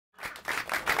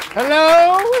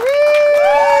Hello.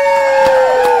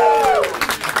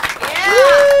 Yeah.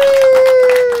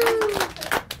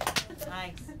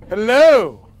 Nice.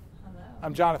 Hello.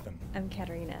 I'm Jonathan. I'm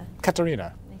Katerina.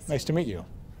 Katerina. Nice to meet you.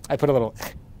 I put a little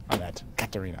on that.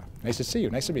 Katerina. Nice to see you.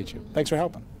 Nice to meet you. Thanks for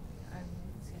helping.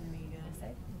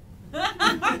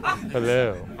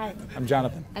 Hello. Hi. I'm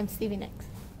Jonathan. I'm Stevie Nicks.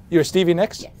 You're Stevie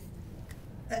Nicks? Yes.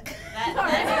 That's her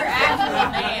actual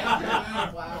name.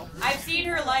 Wow. I've seen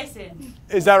her license.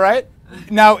 Is that right?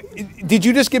 Now, did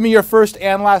you just give me your first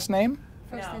and last name?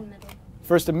 First and middle.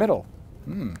 First and middle.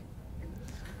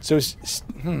 So,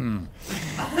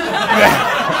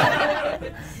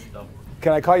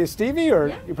 Can I call you Stevie,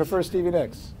 or you prefer Stevie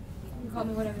Nicks? You can call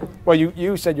me whatever you want. Well,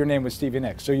 you said your name was Stevie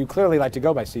Nicks, so you clearly like to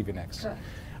go by Stevie Nicks. Correct.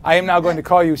 I am now going to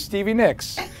call you Stevie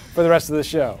Nicks for the rest of the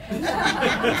show.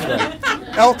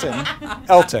 That's right.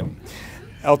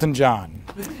 Elton John.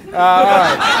 All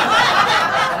right.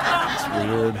 That's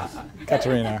weird.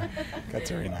 Katerina.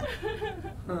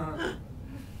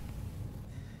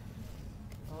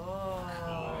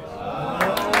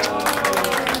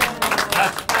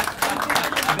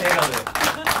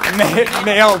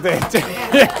 Nailed it.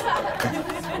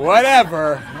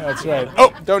 Whatever. That's right.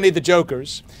 Oh, don't need the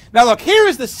jokers. Now look, here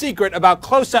is the secret about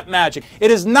close-up magic. It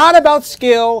is not about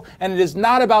skill, and it is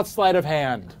not about sleight of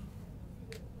hand.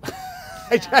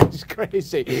 It's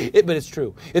crazy, but it's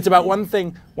true. It's about one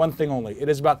thing only. It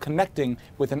is about connecting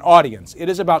with an audience. It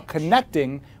is about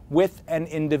connecting with an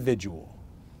individual.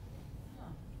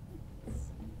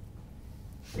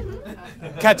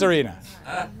 Katerina.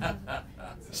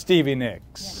 Stevie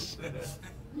Nicks.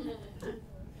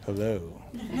 Hello.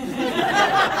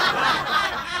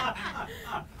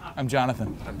 I'm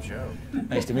Jonathan. I'm Joe.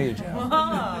 Nice to meet you, Joe.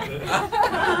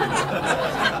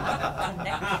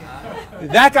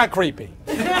 That got creepy.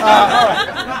 All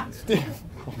right.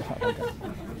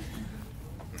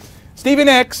 Stevie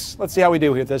Nicks. Let's see how we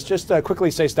do here. Let's just quickly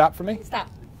say stop for me.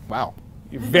 Stop. Wow.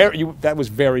 That was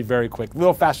very, very quick. A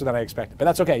little faster than I expected, but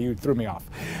that's okay. You threw me off.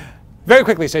 Very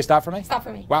quickly, say stop for me. Stop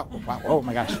for me. Wow. Oh,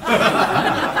 my gosh. I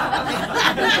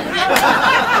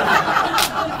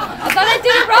thought I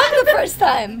did it wrong the first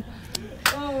time.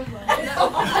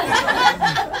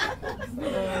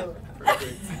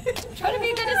 Try to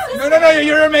be a good assistant. No,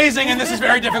 you're amazing, and this is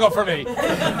very difficult for me. Look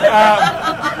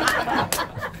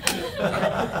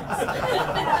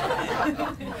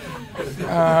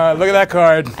at that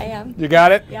card. I am. You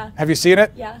got it? Yeah. Have you seen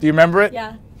it? Yeah. Do you remember it?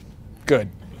 Yeah.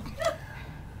 Good.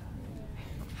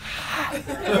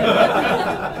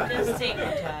 Just take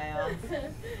your tie off.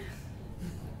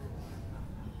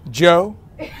 Joe,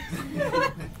 do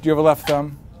you have a left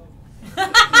thumb?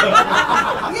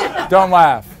 Don't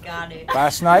laugh. Got it.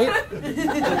 Last night?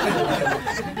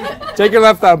 Take your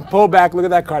left thumb, pull back, look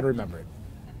at that card, remember it.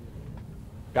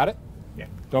 Got it? Yeah.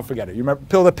 Don't forget it. You remember,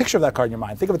 build a picture of that card in your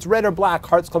mind. Think if it's red or black,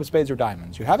 hearts, clubs, spades, or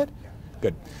diamonds. You have it? Yeah.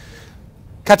 Good.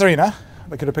 Katerina,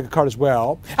 I'd like you to pick a card as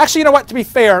well. Actually, you know what? To be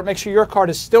fair, make sure your card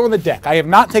is still in the deck. I have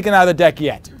not taken it out of the deck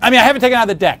yet. I haven't taken it out of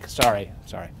the deck. Sorry.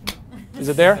 Is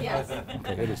it there? Yes.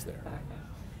 Okay, it is there.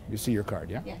 You see your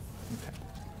card, yeah? Yes. Okay.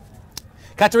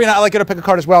 Katerina, I'd like you to pick a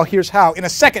card as well. Here's how. In a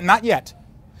second, not yet.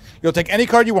 You'll take any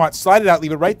card you want, slide it out,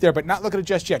 leave it right there, but not look at it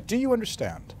just yet. Do you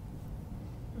understand?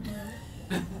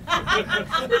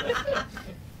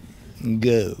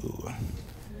 Go.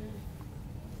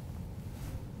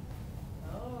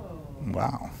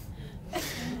 Wow.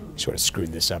 Sort of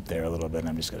screwed this up there a little bit.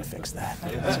 I'm just going to fix that.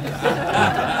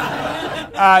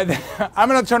 I'm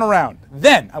going to turn around.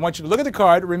 Then I want you to look at the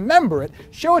card, remember it,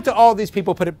 show it to all these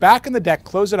people, put it back in the deck,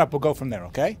 close it up. We'll go from there,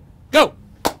 okay? Go!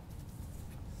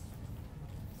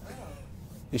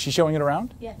 Is she showing it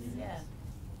around? Yes. Yeah.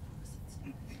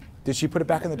 Did she put it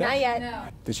back in the deck? Not yet. No.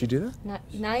 Did she do that?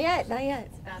 Not yet. Not yet.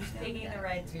 I'm picking the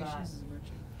right spot.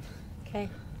 Okay.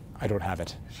 I don't have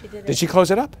it. She did it. Did she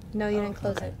close it up? No, you didn't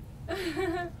close Okay.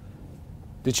 it.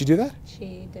 Did she do that?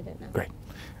 She did it now. Great.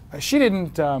 She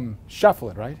didn't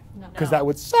shuffle it, right? No. Because that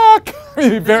would suck.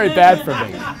 It'd be very bad for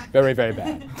me. Very, very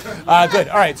bad. Good.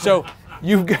 All right. So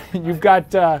you've got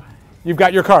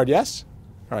your card, yes?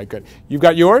 All right. Good. You've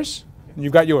got yours. And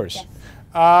you've got yours. Yes.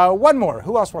 One more.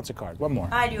 Who else wants a card? One more.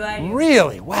 I do.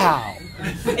 Really? Wow.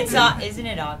 It's not, isn't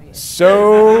it obvious?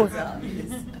 So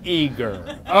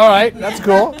eager. All right. That's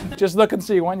cool. Just look and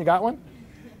see one. You got one?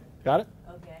 Got it?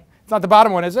 Okay. It's not the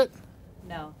bottom one, is it?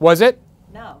 No. Was it?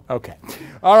 No. Okay.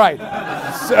 All right.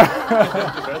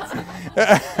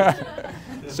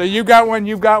 So you got one,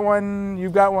 you've got one,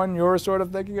 you're sort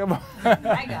of thinking of one?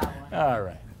 I got one. All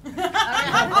right.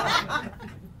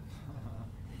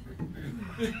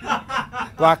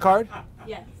 Black card?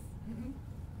 Yes.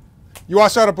 You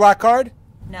also had a black card?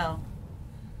 No.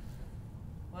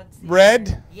 Let's see.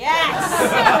 Red. Yes.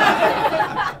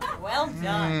 Well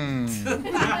done.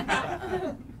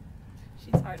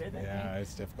 She's harder than Yeah,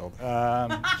 it's difficult.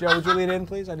 Joe, would you lean in,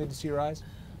 please? I need to see your eyes.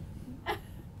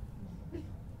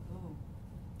 Ooh.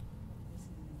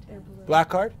 They're blue. Black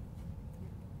card.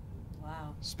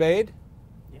 Wow. Spade.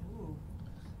 Ooh.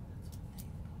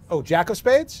 Oh, Jack of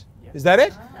spades? Is that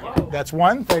it? Wow. That's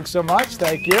one. Thanks so much.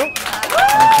 Thank you.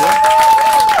 Thank you.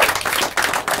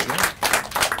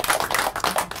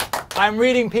 I'm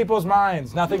reading people's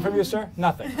minds. Nothing from you, sir?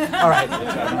 Nothing. All right.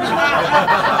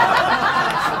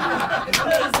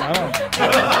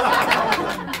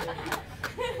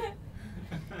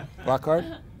 Black card.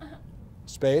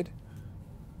 Spade.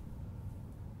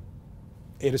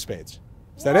 Eight of spades.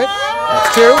 Is that it?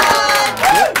 That's two.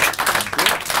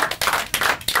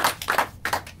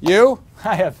 You?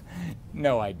 I have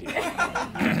no idea.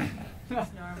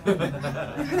 It's normal.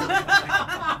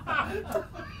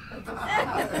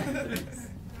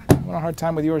 I'm having a hard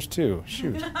time with yours too.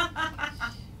 Shoot.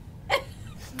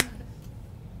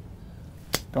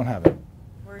 Don't have it.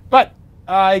 But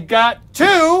I got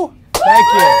two.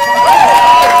 Thank you.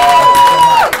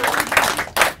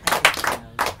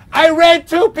 I read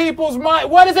two people's minds.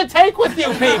 What does it take with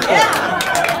you people?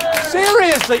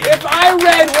 Seriously, if I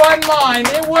read one mind,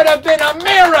 it would have been a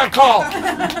miracle.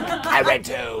 I read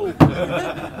two.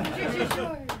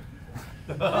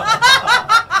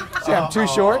 See, I'm too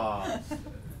short.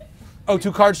 Oh,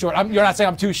 two cards short. You're not saying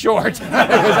I'm too short.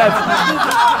 That's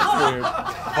weird.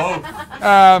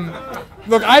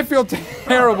 Look, I feel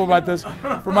terrible about this.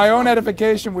 For my own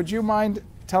edification, would you mind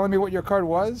telling me what your card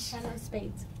was? 10 of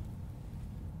spades.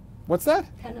 What's that?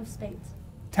 10 of spades.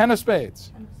 10 of spades.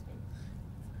 10 of spades.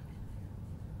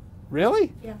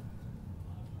 Really? Yeah,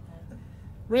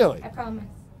 Really? I promise.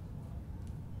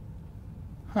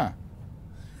 Huh.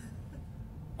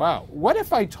 Wow. What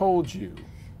if I told you?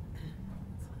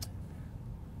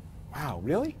 Wow,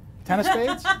 really? 10 of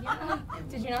spades? Yeah.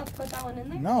 Did you not put that one in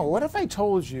there? No. What if I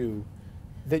told you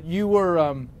that you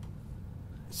were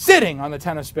sitting on the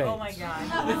 10 of spades? Oh my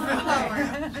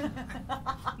God.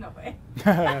 No way.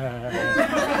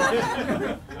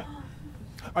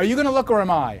 Are you going to look or am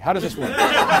I? How does this work?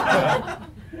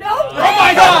 No. Oh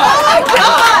my God!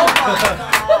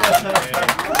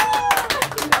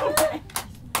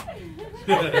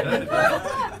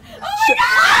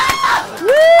 Woo!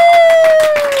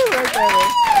 Right there.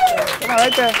 Come on,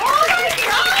 right there. Oh my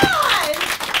God!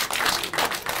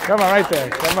 Come on, right there.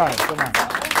 Come on, come on.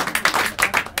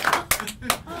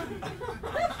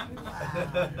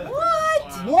 What?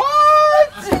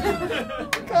 What?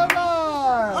 Come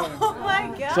on. Oh my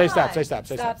God. Say stop, say stop,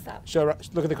 say Stop, stop. stop.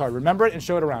 Look at the card. Remember it and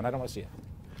show it around. I don't want to see it.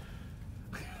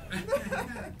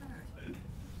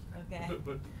 Okay.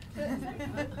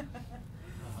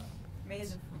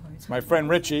 Amazing. It's my friend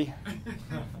Richie.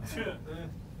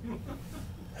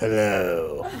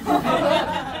 Hello.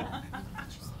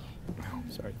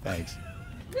 Sorry, thanks.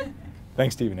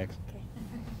 Thanks, Stevie Nicks. Okay.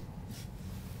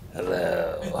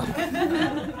 Hello.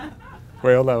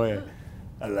 Wait, hold on, wait.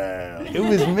 Hello. It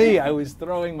was me. I was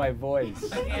throwing my voice.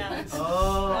 Yeah.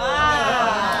 Oh.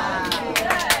 Wow.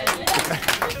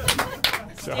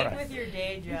 Stick all right. with your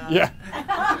day job. Yeah.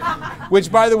 Which,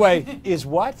 by the way, is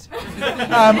what?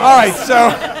 All right,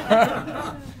 so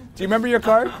do you remember your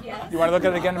card? Yes. You want to look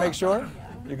at it again to make sure?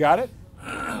 You got it?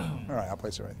 All right, I'll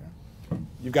place it right there.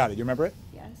 You got it. You remember it?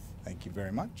 Yes. Thank you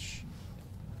very much.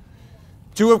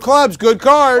 Two of clubs, good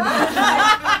card.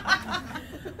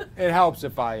 It helps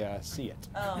if I see it.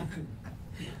 Oh.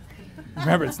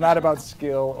 Remember, it's not about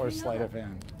skill or sleight of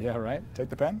hand. Yeah, right? Take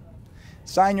the pen.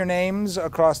 Sign your names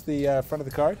across the front of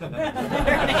the card.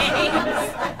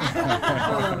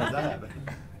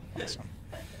 Awesome.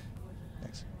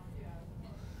 Thanks.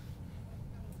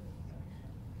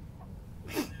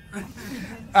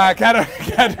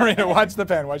 Katerina, watch the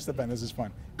pen. Watch the pen. This is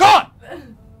fun. Gone!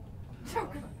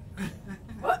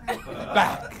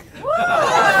 Back.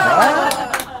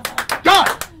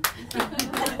 Gone!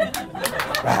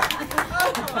 Back.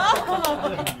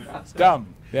 It's dumb.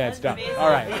 Yeah, it's dumb. All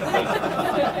right.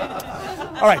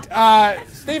 All right.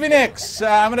 Stevie Nicks,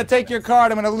 I'm going to take your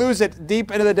card. I'm going to lose it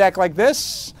deep into the deck like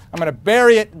this. I'm going to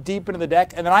bury it deep into the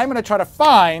deck, and then I'm going to try to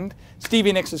find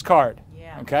Stevie Nicks' card.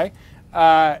 Yeah. Okay?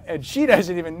 And she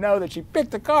doesn't even know that she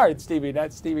picked a card, Stevie.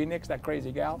 That's Stevie Nicks, that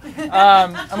crazy gal.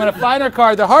 I'm going to find her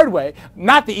card the hard way,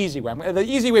 not the easy way. The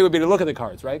easy way would be to look at the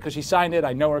cards, right? Because she signed it.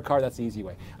 I know her card. That's the easy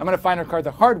way. I'm going to find her card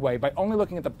the hard way by only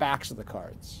looking at the backs of the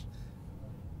cards.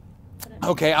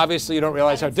 Okay, obviously you don't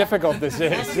realize how difficult this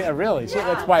is. Yeah, really. See,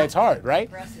 that's why it's hard, right?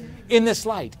 In this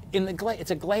light,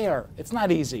 it's a glare. It's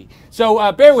not easy.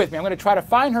 So bear with me. I'm going to try to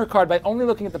find her card by only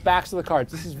looking at the backs of the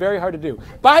cards. This is very hard to do.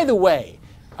 By the way,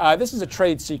 this is a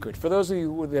trade secret. For those of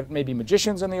you that may be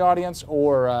magicians in the audience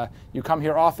or you come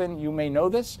here often, you may know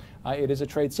this. It is a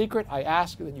trade secret. I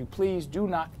ask that you please do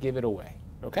not give it away.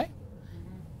 Okay?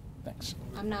 Thanks.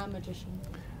 I'm not a magician.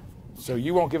 So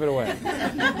you won't give it away.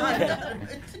 Okay.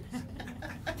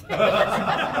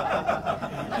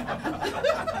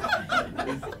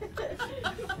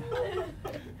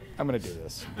 I'm going to do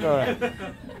this. All right.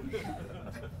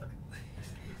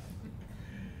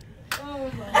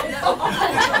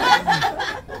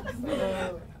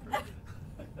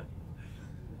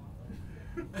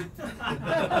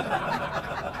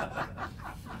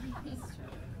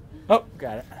 Oh,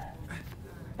 got it.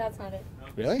 That's not it.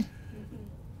 Really?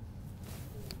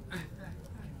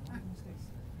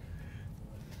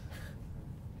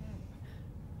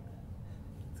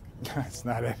 That's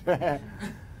not it.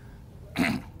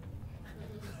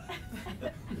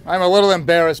 I'm a little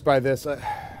embarrassed by this.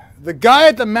 The guy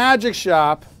at the magic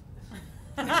shop,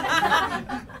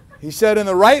 he said in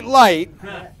the right light,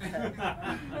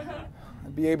 I'd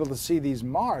be able to see these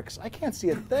marks. I can't see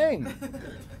a thing.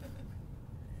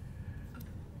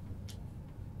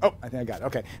 Oh, I think I got it.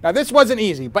 Okay. Now, this wasn't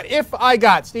easy, but if I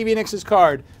got Stevie Nicks'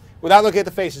 card without looking at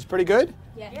the faces, pretty good?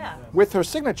 Yeah. With her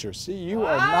signature. See, you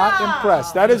are not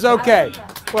impressed. That is okay.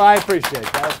 Well, I appreciate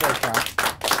that. That's what counts.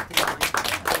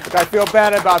 Look, I feel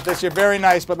bad about this. You're very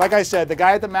nice, but like I said, the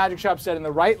guy at the magic shop said in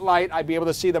the right light, I'd be able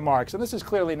to see the marks, and this is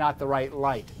clearly not the right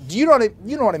light. Do you know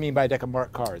what I mean by a deck of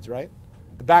marked cards, right?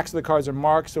 The backs of the cards are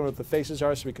marked, so what the faces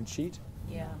are, so we can cheat.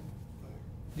 Yeah.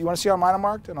 Do you want to see how mine are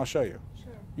marked? And I'll show you.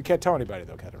 Sure. You can't tell anybody,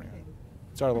 though, Katerina.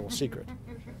 It's our little secret.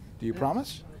 Do you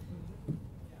promise?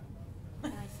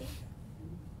 Can I see?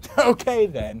 Okay,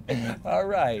 then. All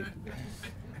right.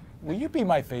 Will you be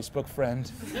my Facebook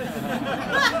friend?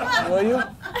 Will you?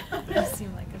 You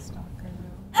seem like a stalker.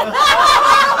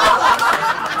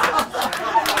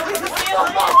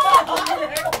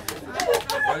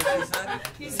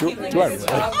 Do I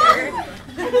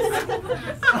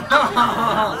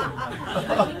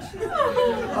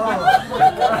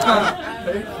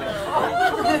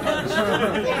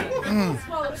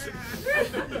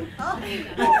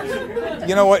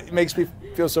You know what makes me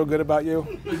feel so good about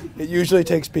you? It usually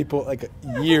takes people like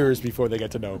years before they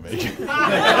get to know me.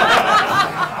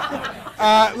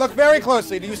 Look very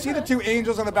closely. Do you see the two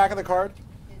angels on the back of the card?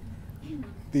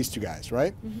 These two guys,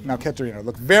 right? Mm-hmm. Now, Katerina,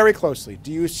 look very closely.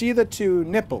 Do you see the two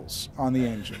nipples on the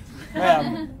angel?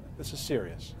 Ma'am, this is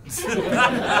serious. Do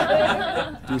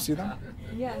you see them?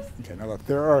 Yes. Okay, now look,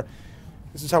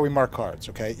 this is how we mark cards,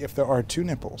 okay? If there are two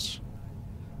nipples,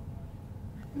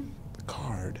 the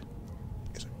card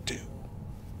is a 2.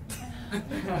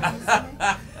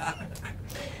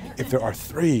 If there are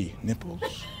 3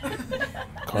 nipples, the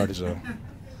card is a...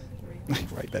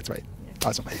 Right, that's right.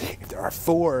 Awesome. If there are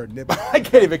 4 nipples... I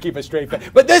can't even keep a straight face.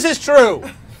 But this is true.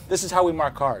 This is how we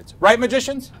mark cards. Right,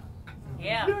 magicians?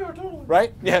 Yeah.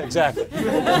 Right? Yeah, exactly.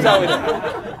 That's how we do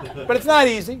it. But it's not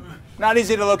easy. Not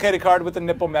easy to locate a card with the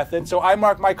nipple method, so I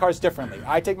mark my cards differently.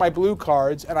 I take my blue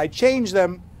cards and I change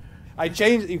them.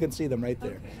 You can see them right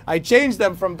there. I change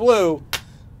them from blue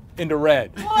into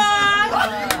red.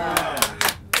 What?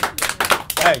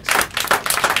 Thanks.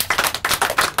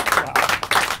 Wow.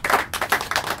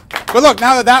 But look,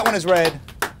 now that one is red,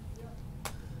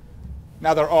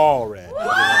 now they're all red.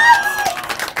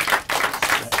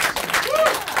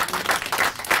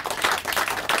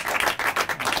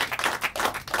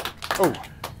 Oh.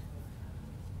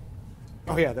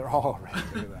 Oh yeah, they're all red.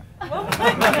 Look at that. Oh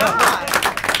my God.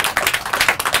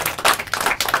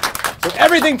 So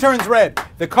everything turns red.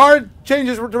 The card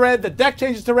changes to red, the deck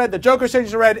changes to red, the joker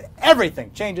changes to red,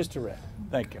 everything changes to red.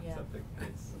 Thank you. Yeah.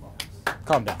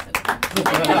 Calm down.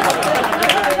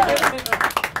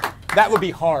 That would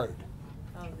be hard.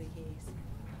 Oh, the geese.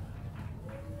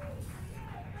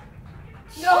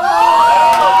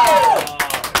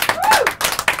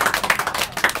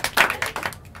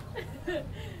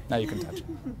 Now you can touch it.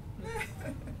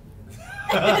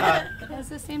 It has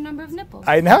the same number of nipples.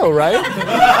 I know, right?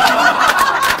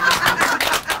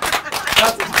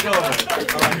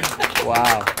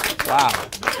 Wow. Wow.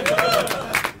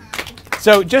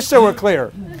 So just so we're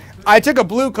clear, I took a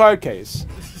blue card case.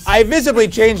 I visibly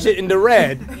changed it into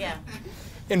red Yeah.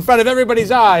 in front of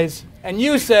everybody's eyes, and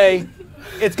you say,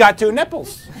 it's got 2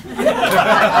 nipples.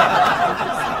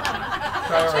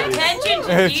 Attention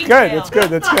to It's detail. good, it's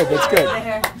good, it's good, it's good.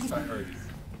 There.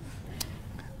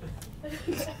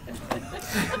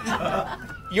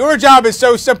 Your job is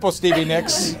so simple, Stevie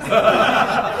Nicks. What?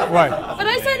 But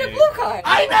I signed a blue card.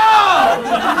 I know!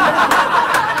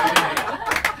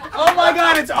 Oh my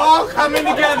God, it's all coming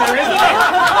together, isn't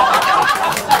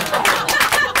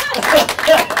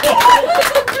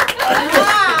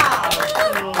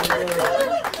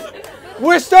it?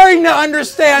 We're starting to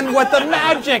understand what the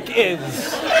magic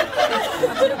is.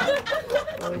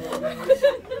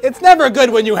 It's never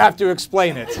good when you have to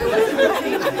explain it.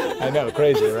 I know,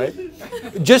 crazy, right?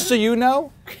 Just so you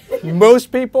know,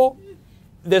 most people,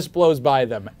 this blows by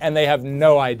them, and they have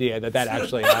no idea that that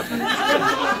actually happened.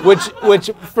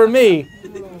 Which for me,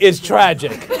 is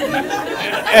tragic. And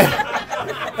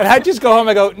I just go home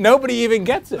and go, nobody even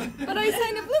gets it. But I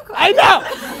signed a blue card. I know!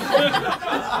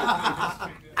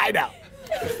 I know.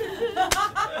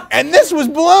 And this was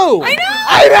blue. I know!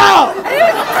 I know!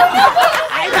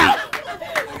 I know!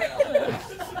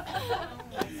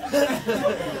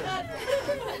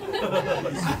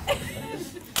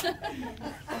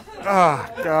 Oh,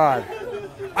 God.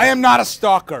 I am not a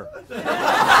stalker.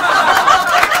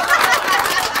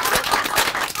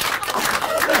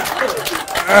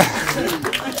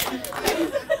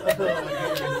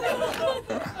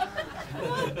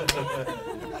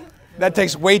 That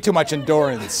takes way too much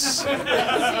endurance.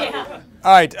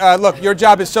 All right, look, your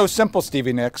job is so simple,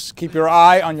 Stevie Nicks. Keep your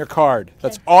eye on your card.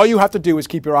 That's all you have to do is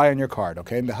keep your eye on your card,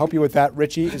 okay? And to help you with that,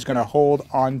 Richie is going to hold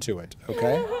on to it,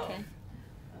 okay? Okay.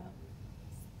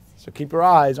 So keep your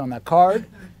eyes on that card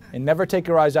and never take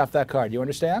your eyes off that card. You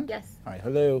understand? Yes. All right,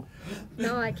 hello.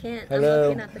 No, I can't.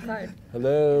 Hello. I'm looking at the card.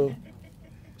 Hello.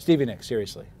 Stevie Nicks,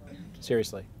 seriously.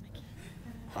 Seriously.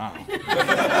 Wow.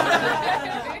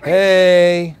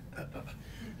 Hey.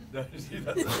 You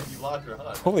locked her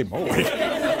heart. Holy moly.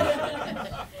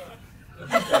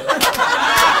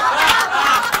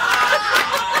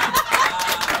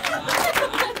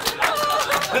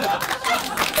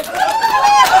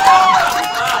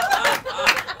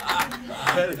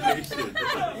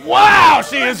 Wow,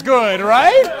 she is good,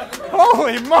 right?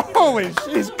 Holy moly,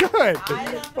 she's good.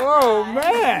 Oh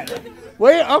man.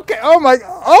 Wait, okay. Oh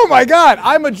my God,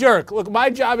 I'm a jerk. Look, my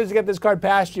job is to get this card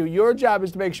past you. Your job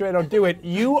is to make sure I don't do it.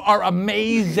 You are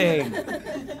amazing.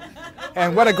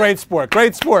 And what a great sport.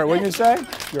 Great sport, wouldn't you say?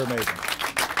 You're amazing.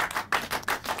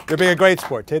 You're being a great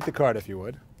sport. Take the card if you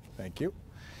would. Thank you.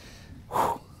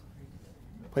 Whew.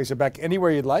 Place it back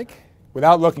anywhere you'd like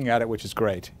without looking at it, which is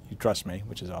great. You trust me,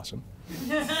 which is awesome.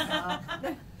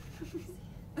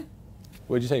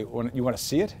 What did you say? You want to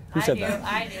see it? Who said that?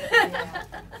 I do.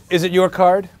 Is it your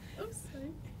card? Oops,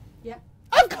 sorry. Yeah.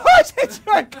 Of course it's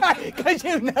your card, because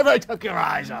you never took your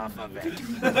eyes off of it.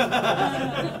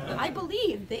 I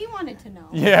believe they wanted to know.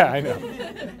 Yeah, I know.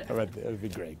 That would be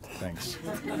great. Thanks.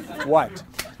 What?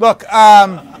 Look,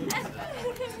 I'm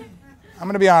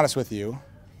going to be honest with you.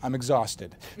 I'm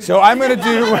exhausted. So I'm going to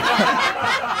do...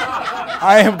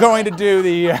 I am going to do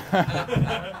the...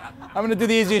 I'm going to do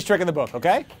the easiest trick in the book,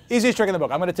 okay? Easiest trick in the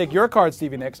book. I'm going to take your card,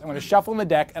 Stevie Nicks. I'm going to shuffle in the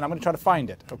deck, and I'm going to try to find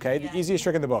it, okay? Yeah. The easiest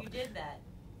trick in the book. You did that.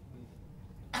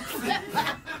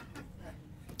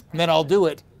 And then I'll do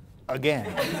it again.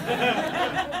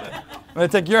 I'm going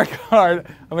to take your card,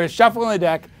 I'm going to shuffle in the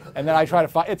deck, and then I try to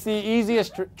find... It's the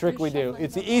easiest trick we do.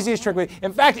 It's the easiest trick we...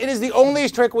 In fact, it is the only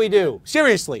trick we do.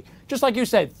 Seriously. Just like you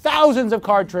said, thousands of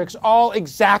card tricks, all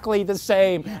exactly the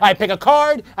same. I pick a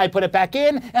card, I put it back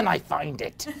in, and I find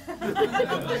it.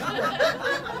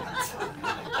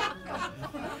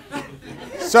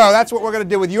 So that's what we're going to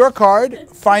do with your card.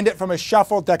 Find it from a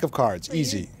shuffled deck of cards. But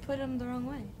Easy. You put them the wrong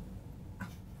way.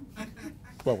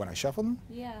 What, when I shuffle them?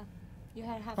 Yeah. You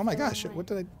had half Oh my the wrong gosh, way. what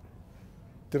did I...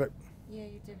 Did I... Yeah,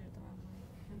 you did it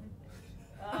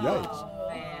the wrong way.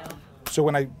 Yikes. Fail. So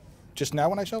when I... Just now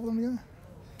when I shuffle them together?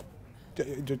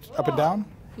 Just up and down?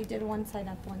 You did one side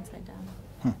up, one side down.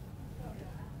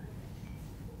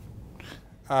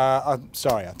 I'm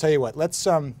sorry, I'll tell you what. Let's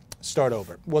start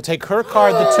over. We'll take her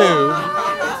card, the 2.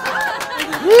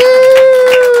 Woo!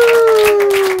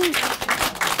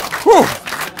 Whew.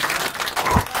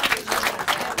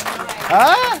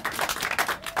 Huh?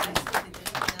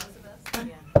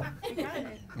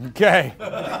 Okay.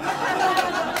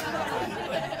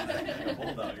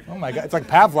 Oh my God, it's like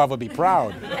Pavlov would be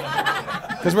proud.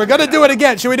 Because we're going to do it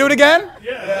again. Should we do it again?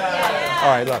 Yeah. All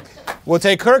right, look. We'll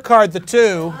take her card, the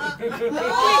 2.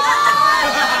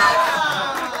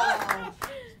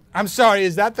 I'm sorry,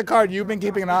 is that the card you've been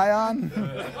keeping an eye on?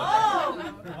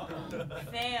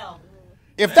 Fail.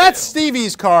 If that's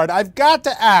Stevie's card, I've got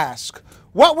to ask,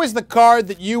 what was the card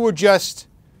that you were just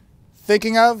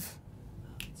thinking of?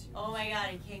 Oh my God,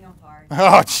 a king of hearts.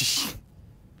 Oh, gee.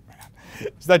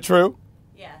 Is that true?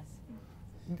 Yes.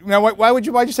 Now,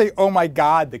 why'd you say, oh my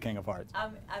God, the King of Hearts?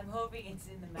 I'm hoping it's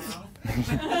in the mouth.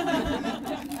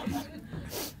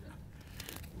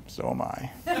 So am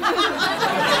I.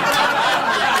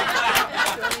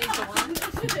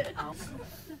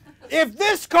 If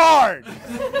this card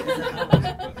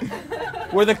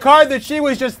were the card that she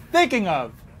was just thinking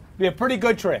of, it'd be a pretty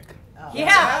good trick.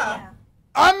 Yeah.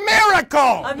 A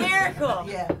miracle! A miracle.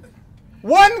 Yeah.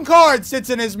 One card sits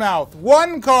in his mouth.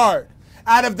 One card.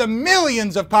 Out of the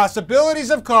millions of possibilities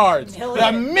of cards.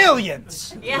 The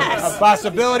millions Yes. of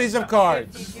possibilities of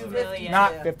cards. 52 million.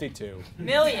 Not 52.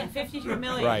 52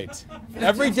 million. Right.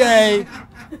 Every day,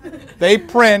 they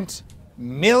print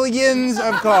millions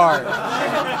of cards.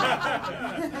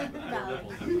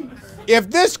 If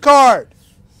this card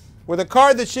were the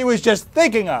card that she was just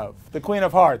thinking of, the Queen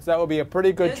of Hearts, that would be a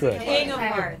pretty good trick. King of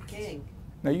Hearts. King.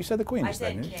 No, you said the Queen. I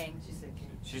said king. She said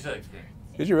king. She said king.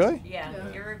 Did you really? Yeah,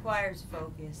 it requires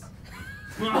focus.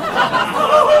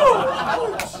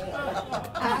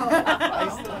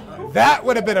 That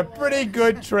would have been a pretty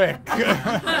good trick. Turn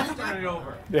it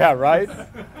over. Yeah, right?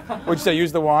 What'd you say,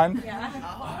 use the wand?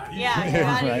 Yeah, you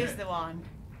gotta Right. use the wand.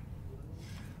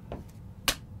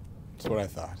 That's what I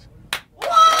thought.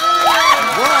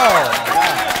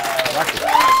 Whoa! Lucky.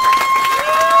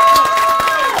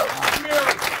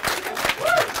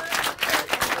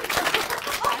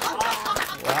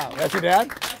 Wow, that's your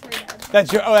dad?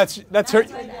 That's your, oh, that's her.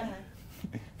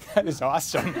 That is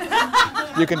awesome.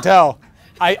 You can tell.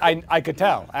 I could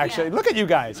tell, actually. Yeah. Look at you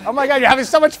guys. Oh my God, you're having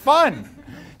so much fun.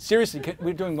 Seriously,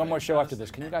 we're doing one more show after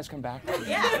this. Can you guys come back?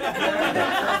 Yeah.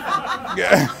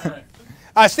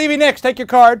 Stevie Nicks, take your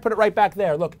card, put it right back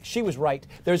there. Look, she was right.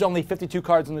 There's only 52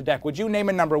 cards on the deck. Would you name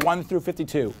a number 1 through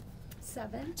 52?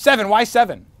 7. 7. Why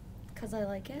 7? Because I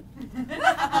like it.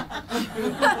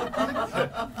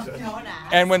 Don't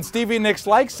ask. And when Stevie Nicks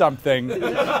likes something,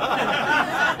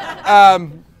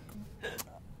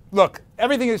 look,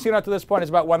 everything you've seen up to this point is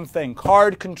about one thing: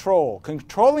 card control.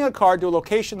 Controlling a card to a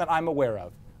location that I'm aware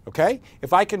of. Okay?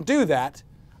 If I can do that,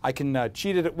 I can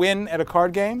cheat at win at a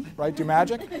card game, right? Do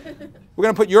magic. We're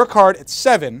going to put your card at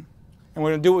 7, and we're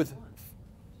going to do it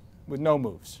with no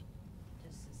moves.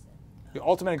 The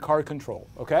ultimate in card control.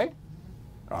 Okay?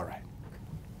 All right.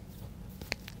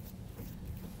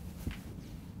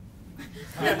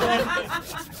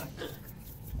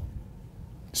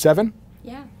 Seven?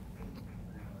 Yeah.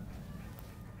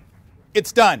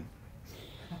 It's done.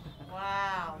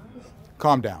 Wow.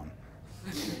 Calm down.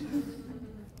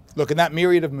 Look, in that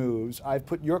myriad of moves, I've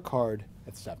put your card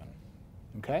at 7.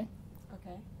 Okay?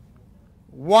 Okay.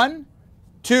 1,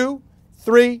 2,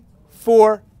 3,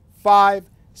 4, 5,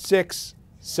 6,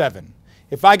 7.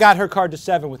 If I got her card to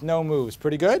 7 with no moves,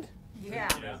 pretty good? Yeah.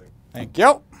 Thank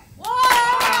you.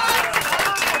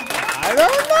 I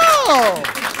don't know.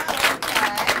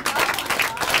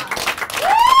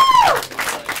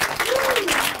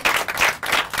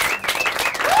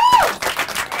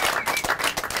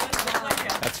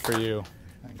 That's for you.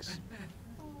 Thanks.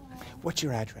 What's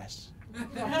your address? No?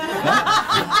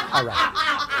 All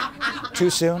right. Too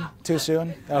soon? Too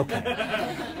soon? Okay.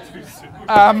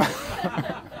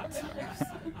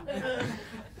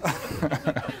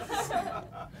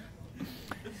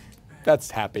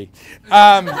 That's happy.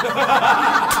 A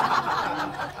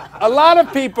lot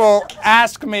of people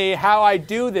ask me how I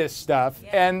do this stuff,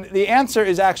 and the answer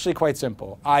is actually quite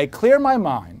simple. I clear my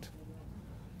mind,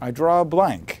 I draw a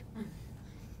blank,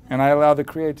 and I allow the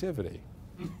creativity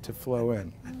to flow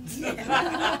in.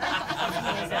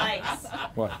 Nice.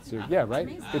 What? So, yeah, right?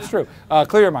 It's true.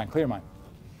 Clear your mind, clear your mind.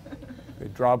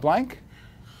 Good. Draw a blank.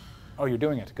 Oh, you're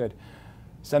doing it. Good.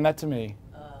 Send that to me.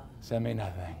 Send me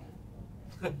nothing.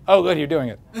 Oh, good, you're doing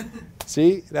it.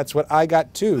 See, that's what I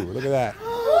got too. Look at that.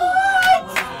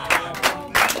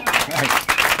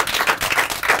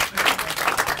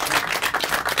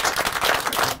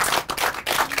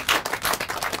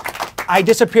 I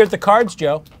disappeared the cards,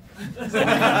 Joe.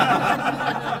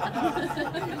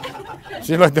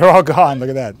 See, look, they're all gone. Look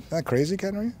at that. Isn't that crazy,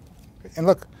 Henry? And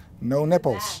look, no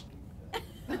nipples.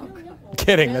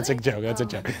 Kidding, that's a joke. That's a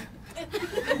joke.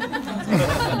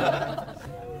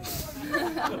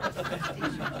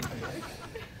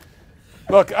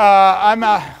 Look, I'm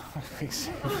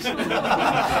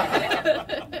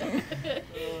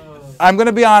going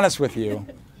to be honest with you.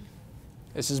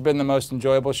 This has been the most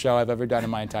enjoyable show I've ever done in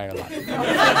my entire life.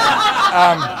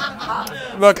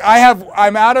 Look,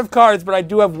 I'm out of cards, but I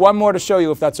do have one more to show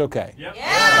you, if that's okay. Yep.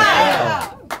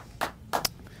 Yeah.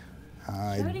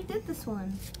 I already did this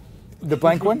one. The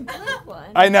blank one? One.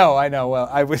 I know. Well,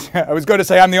 I was going to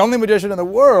say I'm the only magician in the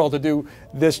world to do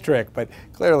this trick, but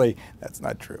clearly that's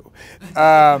not true.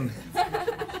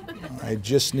 I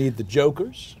just need the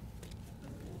jokers.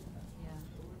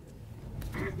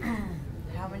 Yeah.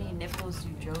 How many nipples do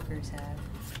jokers have?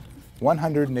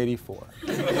 184.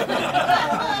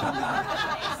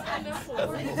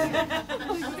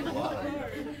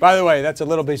 By the way, that's a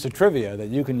little piece of trivia that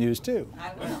you can use too.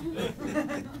 I will.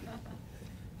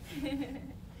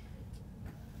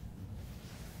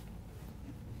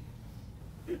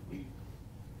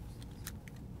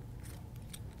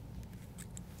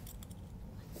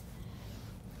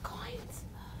 Coins.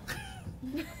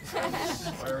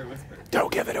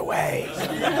 Don't give it away.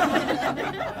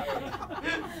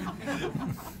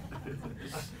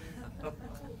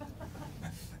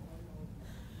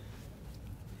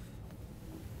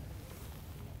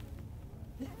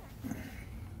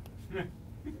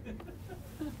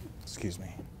 Excuse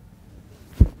me.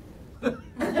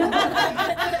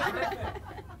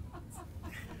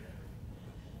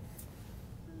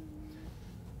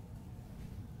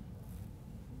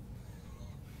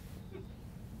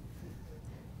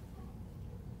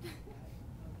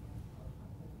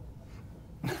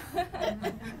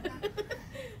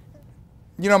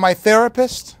 You know, my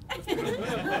therapist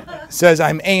says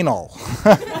I'm anal.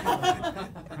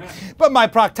 But my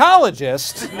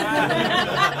proctologist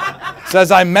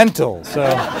says I'm mental, so.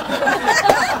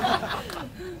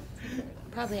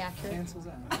 Probably accurate.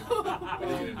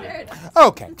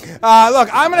 Okay. Look,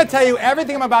 I'm going to tell you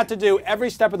everything I'm about to do every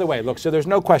step of the way. Look, so there's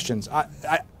no questions.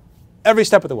 Every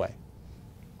step of the way.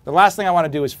 The last thing I want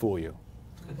to do is fool you.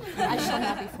 I shall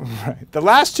not be fooled. Right. The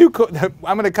last two,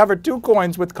 I'm going to cover 2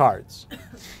 coins with cards.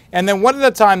 And then one at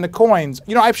a time, the coins,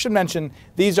 you know, I should mention,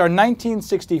 these are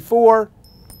 1964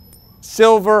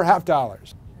 silver half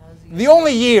dollars. The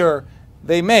only year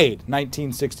they made,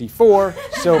 1964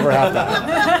 silver half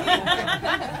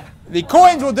dollars. The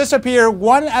coins will disappear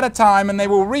one at a time, and they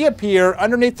will reappear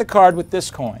underneath the card with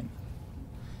this coin.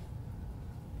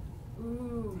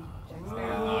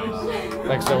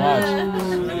 Thanks so much.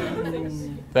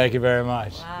 Thank you very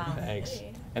much. Wow. Thanks.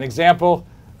 An example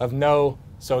of no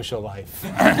social life.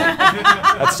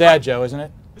 That's sad, Joe, isn't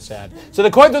it? Sad. So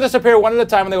the coins will disappear one at a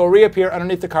time, and they will reappear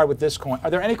underneath the card with this coin. Are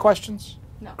there any questions?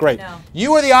 No. Great. No.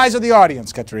 You are the eyes of the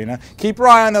audience, Katerina. Keep your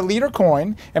eye on the leader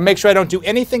coin, and make sure I don't do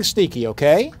anything sneaky,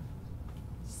 okay?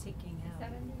 Seeking out.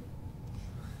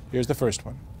 Here's the first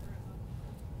one.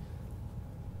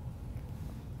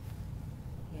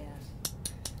 Yeah.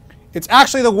 It's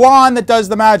actually the wand that does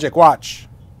the magic. Watch.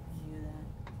 I knew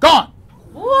that. Gone!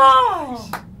 Whoa!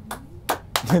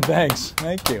 Thanks.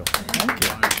 Thank you. Thank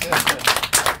you.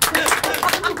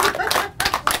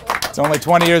 It's only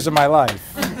 20 years of my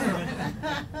life.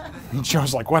 And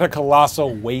Joe's like, what a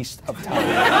colossal waste of time.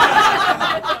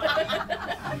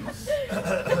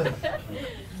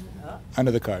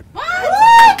 Under the card.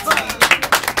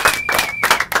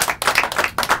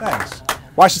 Thanks.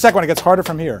 Watch the second one. It gets harder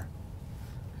from here.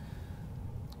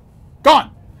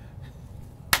 Gone!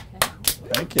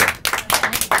 Thank you.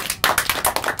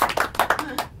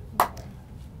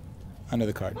 Under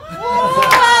the card.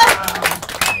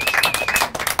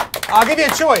 I'll give you a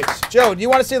choice. Joe, do you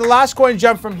want to see the last coin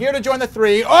jump from here to join the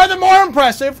 3, or the more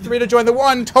impressive 3 to join the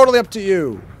 1? Totally up to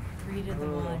you. 3 to the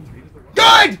 1.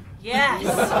 Good! Yes!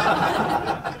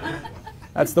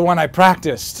 That's the one I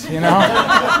practiced, you know?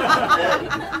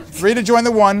 3 to join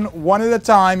the 1, 1 at a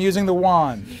time using the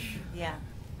wand. Yeah.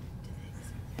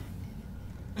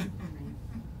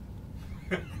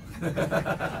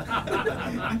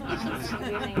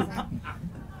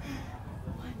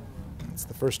 That's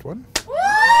the first one. What?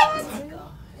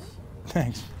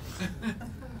 Thanks.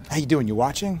 How you doing? You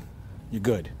watching? You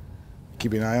good?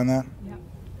 Keeping an eye on that? Yep.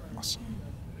 Awesome.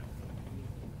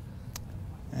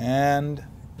 And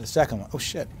the second one. Oh,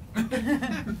 shit. Got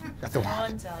the No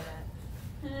wand. one saw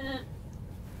that.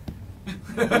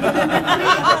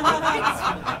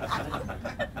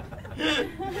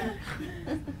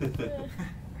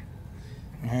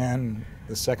 And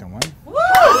the second one.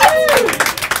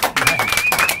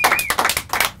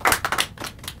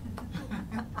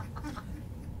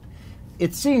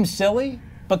 It seems silly,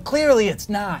 but clearly it's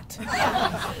not.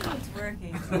 It's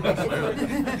working.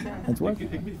 It's It working.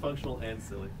 can be functional and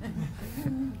silly.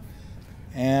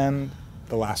 And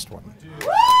the last one.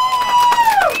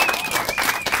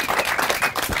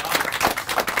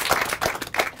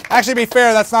 Actually, to be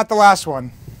fair, that's not the last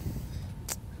one.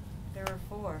 There were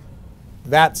 4.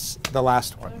 That's the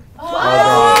last one. All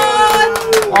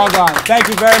gone. All gone. Thank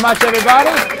you very much, everybody.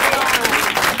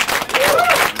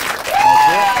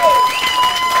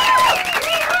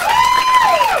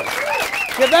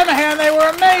 Give them a hand. They were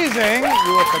amazing.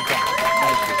 You were fantastic.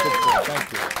 Thank you. Good job.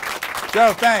 Thank you.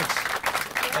 Joe, thanks.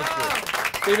 Thank you.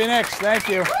 Stevie Nicks, thank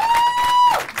you.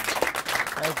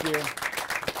 you.